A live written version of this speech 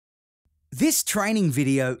This training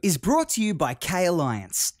video is brought to you by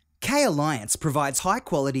K-Alliance. K-Alliance provides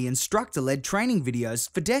high-quality instructor-led training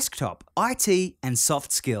videos for desktop, IT, and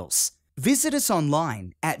soft skills. Visit us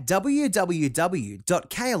online at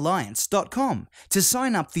www.kalliance.com to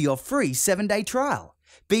sign up for your free 7-day trial.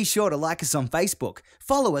 Be sure to like us on Facebook,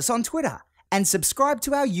 follow us on Twitter, and subscribe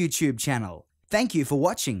to our YouTube channel. Thank you for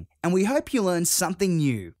watching, and we hope you learned something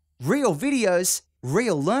new. Real videos,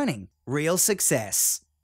 real learning, real success.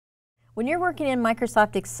 When you're working in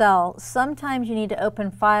Microsoft Excel, sometimes you need to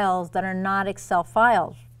open files that are not Excel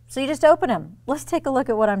files. So you just open them. Let's take a look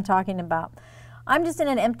at what I'm talking about. I'm just in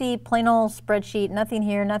an empty, plain old spreadsheet, nothing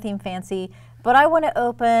here, nothing fancy, but I want to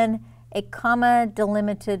open a comma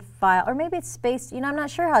delimited file, or maybe it's spaced, I'm not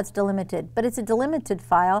sure how it's delimited, but it's a delimited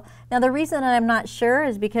file. Now the reason that I'm not sure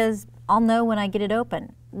is because I'll know when I get it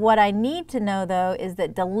open. What I need to know though is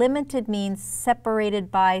that delimited means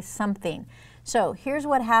separated by something. So here's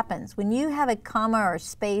what happens. When you have a comma or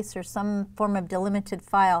space or some form of delimited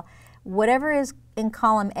file, whatever is in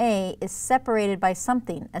column A is separated by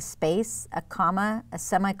something, a space, a comma, a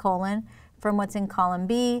semicolon, from what's in column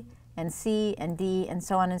B and C and D and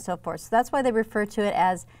so on and so forth. So that's why they refer to it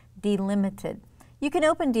as delimited. You can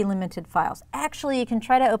open delimited files. Actually, you can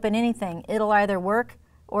try to open anything. It'll either work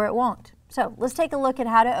or it won't. So let's take a look at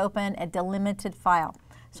how to open a delimited file.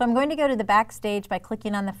 So I'm going to go to the Backstage by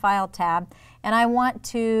clicking on the File tab, and I want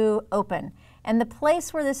to open. And the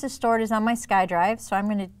place where this is stored is on my SkyDrive, so I'm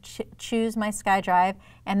going to choose my SkyDrive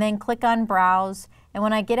and then click on Browse. And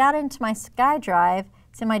when I get out into my SkyDrive,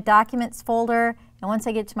 it's in my Documents folder, and once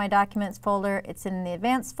I get to my Documents folder, it's in the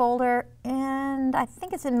Advanced folder, and I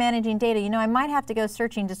think it's in Managing Data. I might have to go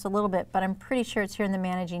searching just a little bit, but I'm pretty sure it's here in the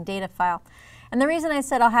Managing Data file. And the reason I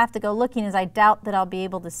said I'll have to go looking is I doubt that I'll be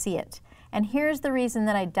able to see it. And here's the reason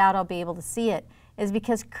that I doubt I'll be able to see it, is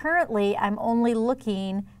because currently I'm only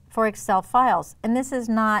looking for Excel files, and this is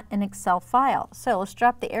not an Excel file. So let's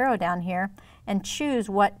drop the arrow down here and choose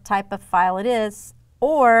what type of file it is,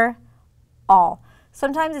 or all.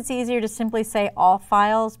 Sometimes it's easier to simply say all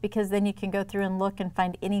files, because then you can go through and look and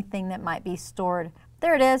find anything that might be stored.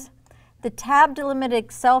 There it is, the tab delimited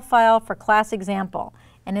Excel file for class example,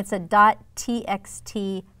 and it's a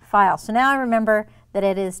 .txt file. So now I remember that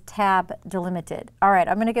it is tab delimited. All right,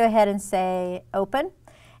 I'm going to go ahead and say open.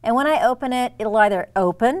 And when I open it, it'll either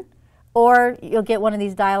open, or you'll get one of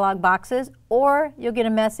these dialog boxes, or you'll get a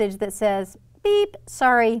message that says, beep,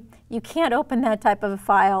 sorry, you can't open that type of a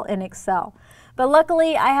file in Excel. But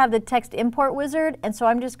luckily, I have the text import wizard, and so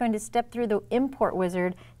I'm just going to step through the import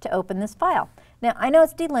wizard to open this file. Now, I know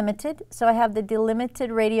it's delimited, so I have the delimited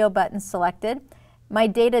radio button selected. My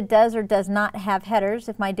data does or does not have headers.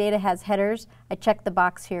 If my data has headers, I check the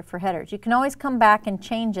box here for headers. You can always come back and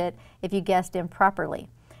change it if you guessed improperly.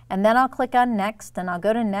 And then I'll click on Next, and I'll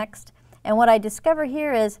go to Next. And what I discover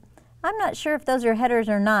here is, I'm not sure if those are headers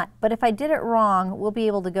or not, but if I did it wrong, we'll be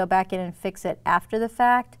able to go back in and fix it after the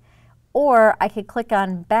fact. Or I could click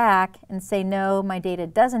on Back and say, no, my data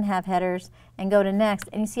doesn't have headers, and go to Next.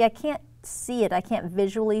 And you see, I can't see it. I can't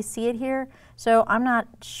visually see it here, so I'm not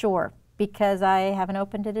sure, because I haven't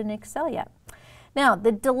opened it in Excel yet. Now,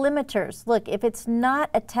 the delimiters. Look, if it's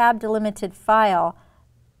not a tab delimited file,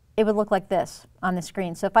 it would look like this on the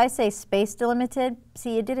screen. So if I say space delimited,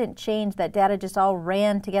 see, it didn't change. That data just all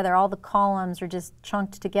ran together. All the columns are just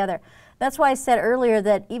chunked together. That's why I said earlier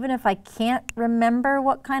that even if I can't remember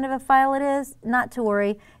what kind of a file it is, not to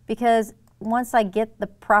worry, because once I get the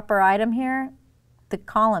proper item here, the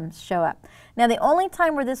columns show up. Now, the only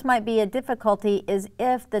time where this might be a difficulty is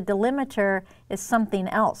if the delimiter is something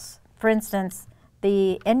else. For instance,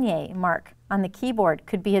 the enye mark on the keyboard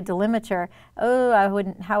could be a delimiter. Oh,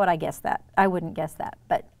 how would I guess that? I wouldn't guess that.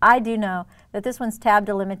 But I do know that this one's tab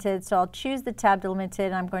delimited, so I'll choose the tab delimited,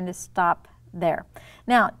 and I'm going to stop there.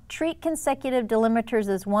 Now, treat consecutive delimiters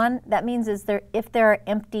as one. That means if there are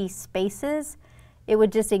empty spaces, it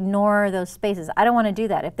would just ignore those spaces. I don't want to do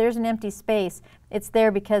that. If there's an empty space, it's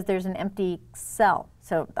there because there's an empty cell.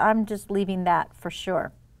 So I'm just leaving that for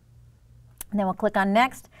sure. And then we'll click on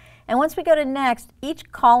Next. And once we go to Next,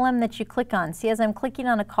 each column that you click on, see, as I'm clicking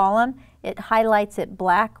on a column, it highlights it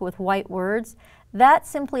black with white words. That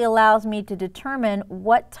simply allows me to determine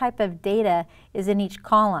what type of data is in each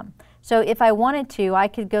column. So if I wanted to, I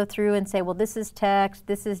could go through and say, well, this is text,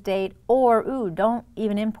 this is date, or, ooh, don't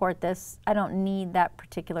even import this. I don't need that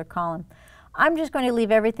particular column. I'm just going to leave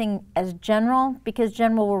everything as general, because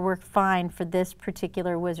general will work fine for this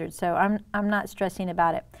particular wizard, so I'm not stressing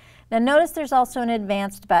about it. Now notice there's also an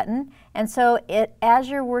advanced button, and so as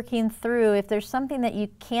you're working through, if there's something that you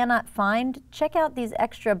cannot find, check out these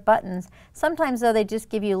extra buttons. Sometimes though they just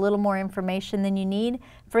give you a little more information than you need.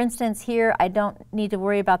 For instance here, I don't need to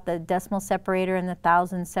worry about the decimal separator and the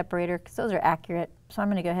thousand separator because those are accurate. So I'm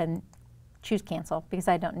going to go ahead and choose cancel because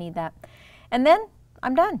I don't need that. And then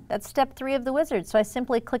I'm done. That's step 3 of the wizard. So I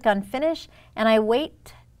simply click on finish and I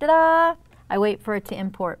wait, ta-da! I wait for it to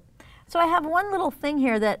import. So I have one little thing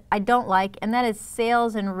here that I don't like, and that is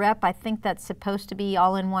sales and rep. I think that's supposed to be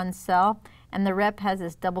all in one cell, and the rep has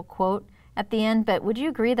this double quote at the end, but would you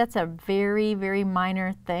agree that's a very, very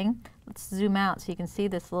minor thing? Let's zoom out so you can see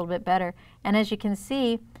this a little bit better. And as you can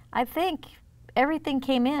see, I think everything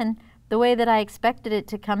came in the way that I expected it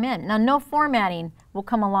to come in. Now, no formatting will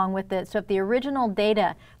come along with it, so if the original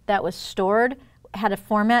data that was stored had a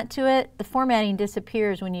format to it, the formatting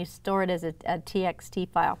disappears when you store it as a TXT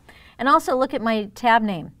file. And also look at my tab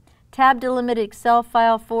name. Tab delimited Excel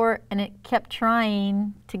file for, and it kept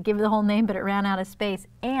trying to give the whole name, but it ran out of space.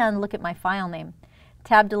 And look at my file name.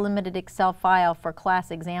 Tab delimited Excel file for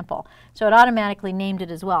class example. So it automatically named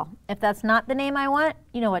it as well. If that's not the name I want,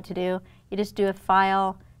 you know what to do. You just do a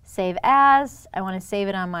file, save as. I want to save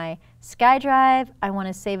it on my SkyDrive. I want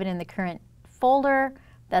to save it in the current folder.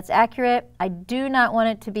 That's accurate. I do not want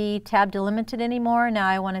it to be tab delimited anymore. Now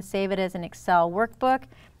I want to save it as an Excel workbook,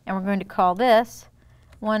 and we're going to call this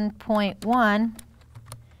 1.1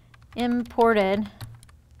 imported.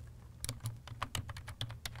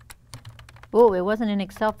 Oh, it wasn't an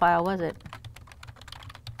Excel file, was it?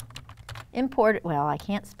 Imported, well, I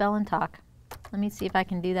can't spell and talk. Let me see if I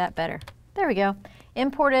can do that better. There we go.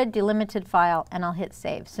 Imported delimited file, and I'll hit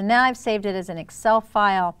save. So now I've saved it as an Excel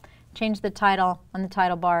file. Change the title on the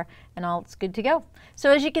title bar, and all it's good to go. So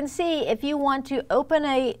as you can see, if you want to open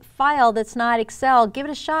a file that's not Excel, give it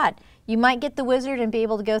a shot. You might get the wizard and be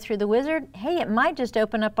able to go through the wizard. Hey, it might just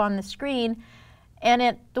open up on the screen, and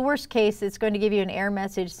at the worst case, it's going to give you an error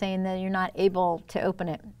message saying that you're not able to open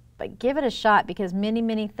it. But give it a shot because many,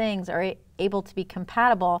 many things are able to be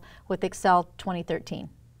compatible with Excel 2013.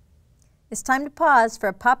 It's time to pause for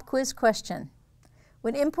a pop quiz question.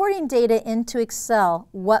 When importing data into Excel,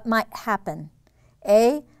 what might happen?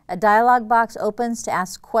 A dialog box opens to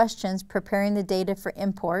ask questions preparing the data for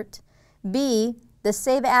import. B, the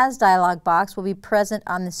Save As dialog box will be present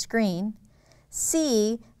on the screen.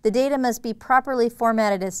 C, the data must be properly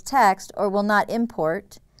formatted as text or will not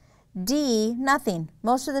import. D, nothing.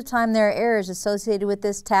 Most of the time there are errors associated with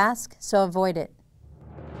this task, so avoid it.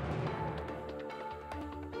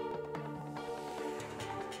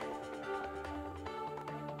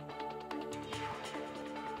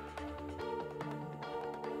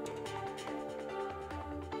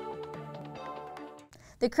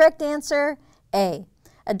 The correct answer, A.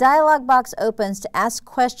 A dialog box opens to ask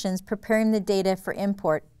questions preparing the data for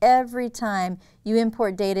import every time you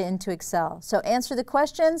import data into Excel. So answer the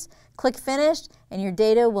questions, click Finish, and your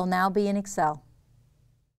data will now be in Excel.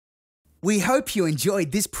 We hope you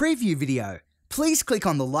enjoyed this preview video. Please click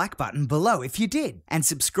on the like button below if you did, and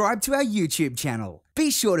subscribe to our YouTube channel. Be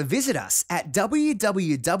sure to visit us at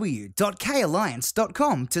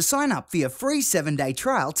www.kalliance.com to sign up for your free 7-day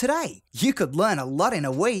trial today. You could learn a lot in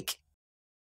a week.